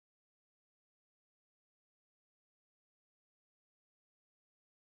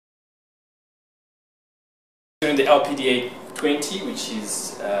the LPDA-20, which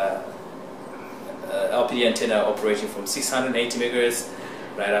is LPDA antenna operating from 680 megahertz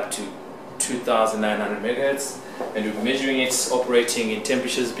right up to 2,900 megahertz, and we're measuring it operating in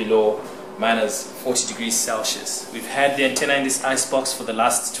temperatures below minus 40 degrees Celsius. We've had the antenna in this ice box for the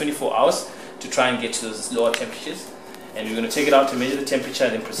last 24 hours to try and get to those lower temperatures, and we're going to take it out to measure the temperature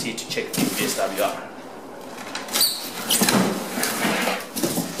and then proceed to check the VSWR.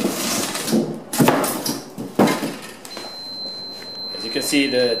 As you can see,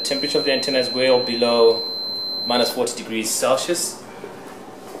 the temperature of the antenna is way below minus 40 degrees Celsius.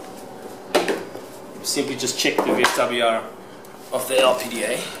 Simply just check the VSWR of the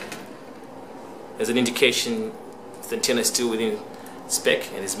LPDA as an indication if the antenna is still within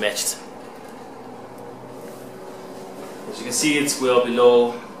spec and is matched. As you can see, it's well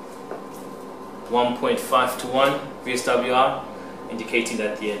below 1.5 to 1 VSWR, indicating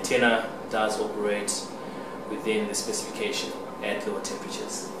that the antenna does operate within the specification at lower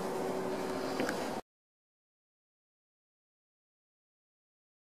temperatures.